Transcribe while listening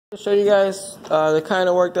Show you guys the kind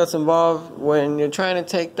of work that's involved when you're trying to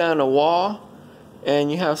take down a wall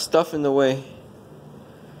and you have stuff in the way.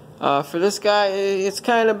 For this guy, it's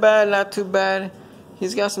kind of bad, not too bad.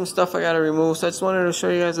 He's got some stuff I gotta remove, so I just wanted to show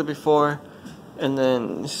you guys the before and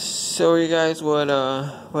then show you guys what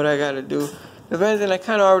I gotta do. If anything, I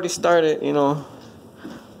kind of already started, you know,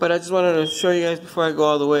 but I just wanted to show you guys before I go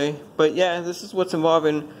all the way. But yeah, this is what's involved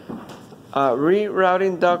in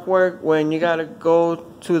rerouting ductwork when you gotta go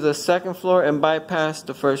to the second floor and bypass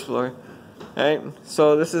the first floor. Alright,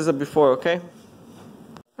 so this is a before, okay?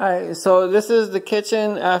 Alright, so this is the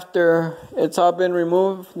kitchen after it's all been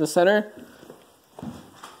removed, the center.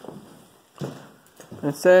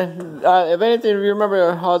 That's it. If anything, if you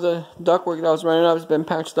remember how the ductwork that was running up has been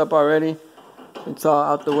patched up already. It's all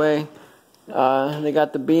out the way. They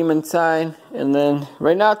got the beam inside, and then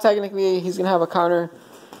right now technically he's gonna have a counter,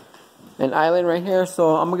 an island right here,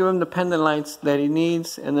 so I'm gonna give him the pendant lights that he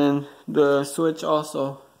needs, and then the switch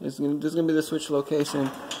also. This is gonna be the switch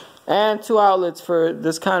location, and 2 outlets for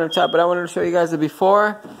this countertop. But I wanted to show you guys the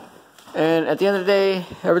before, and at the end of the day,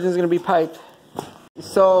 everything's gonna be piped.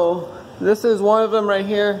 So this is one of them right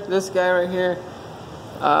here. This guy right here,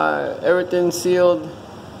 everything sealed.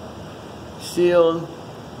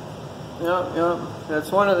 Yep.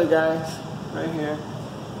 That's one of the guys right here.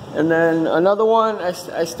 And then another one, I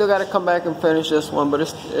still got to come back and finish this one, but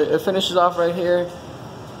it finishes off right here,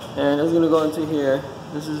 and it's going to go into here.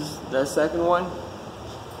 This is the second one.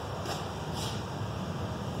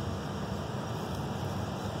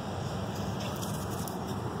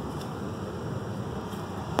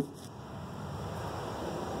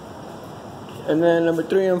 And then number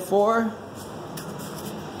 3 and 4,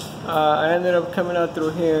 I ended up coming out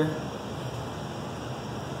through here.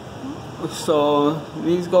 So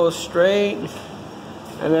these go straight,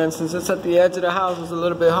 and then since it's at the edge of the house, it's a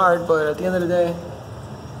little bit hard, but at the end of the day,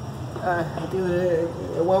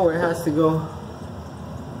 it went where it has to go.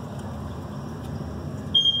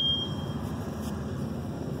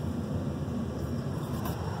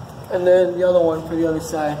 And then the other one for the other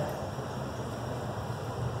side.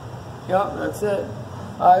 Yep, that's it.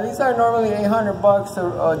 These are normally $800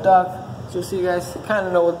 a duct, just so you guys kind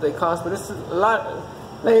of know what they cost, but this is a lot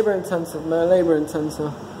labor intensive, man, labor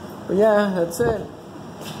intensive. But yeah, that's it.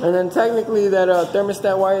 And then technically that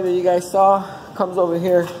thermostat wire that you guys saw comes over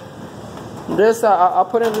here. This I'll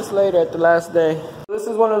put in this later at the last day. This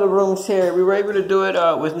is one of the rooms here. We were able to do it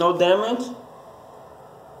with no damage.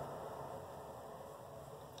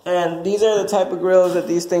 And these are the type of grills that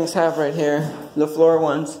these things have right here, the floor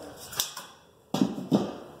ones.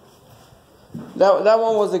 That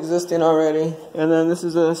one was existing already, and then this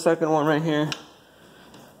is the second one right here.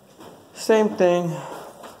 Same thing.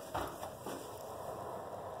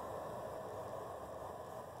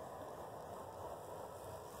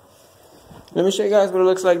 Let me show you guys what it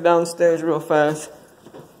looks like downstairs real fast.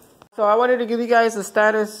 So I wanted to give you guys a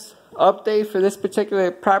status update for this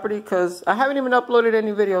particular property because I haven't even uploaded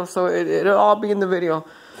any videos, so it'll all be in the video.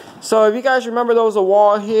 So if you guys remember, there was a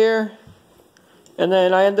wall here, and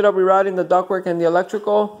then I ended up rerouting the ductwork and the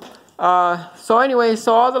electrical. So anyway,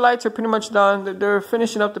 so all the lights are pretty much done. They're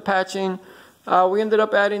finishing up the patching. We ended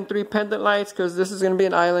up adding 3 pendant lights because this is going to be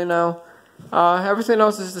an island now. Everything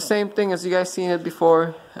else is the same thing as you guys seen it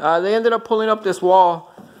before. They ended up pulling up this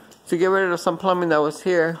wall to get rid of some plumbing that was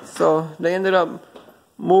here. So they ended up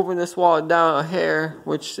moving this wall down a hair,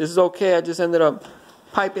 which is okay. I just ended up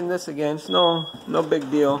piping this again. It's no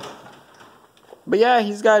big deal. But yeah,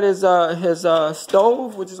 he's got his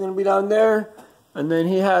stove, which is going to be down there. And then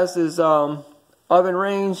he has his oven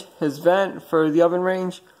range, his vent for the oven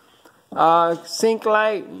range. Sink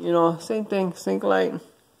light, you know, same thing, sink light.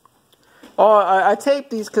 Oh, I tape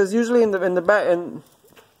these because usually in the back, in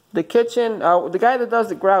the kitchen, the guy that does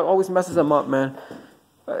the grout always messes them up, man.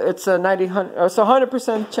 It's a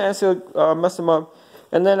 100% chance he'll mess them up.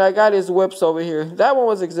 And then I got his whips over here. That one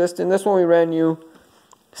was existing. This one we ran new.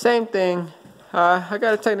 Same thing. I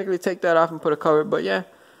gotta technically take that off and put a cover, but yeah,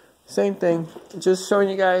 same thing. Just showing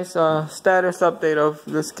you guys status update of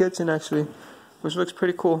this kitchen actually, which looks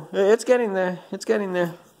pretty cool. It's getting there. It's getting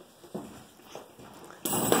there.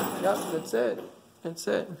 Yep, that's it. That's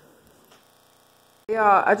it.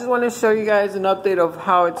 Yeah, I just want to show you guys an update of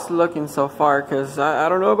how it's looking so far, because I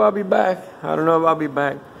don't know if I'll be back. I don't know if I'll be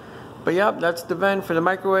back. But yep, that's the vent for the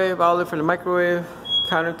microwave, outlet for the microwave,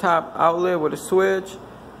 countertop outlet with a switch,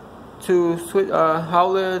 2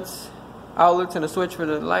 outlets and a switch for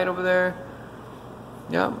the light over there.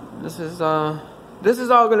 Yep, this is all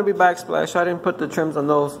going to be backsplash. I didn't put the trims on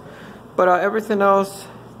those, but everything else,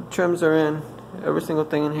 trims are in. Every single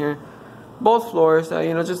thing in here, both floors,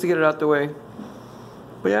 you know, just to get it out the way.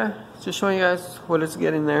 But yeah, just showing you guys what it's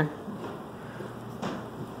getting there.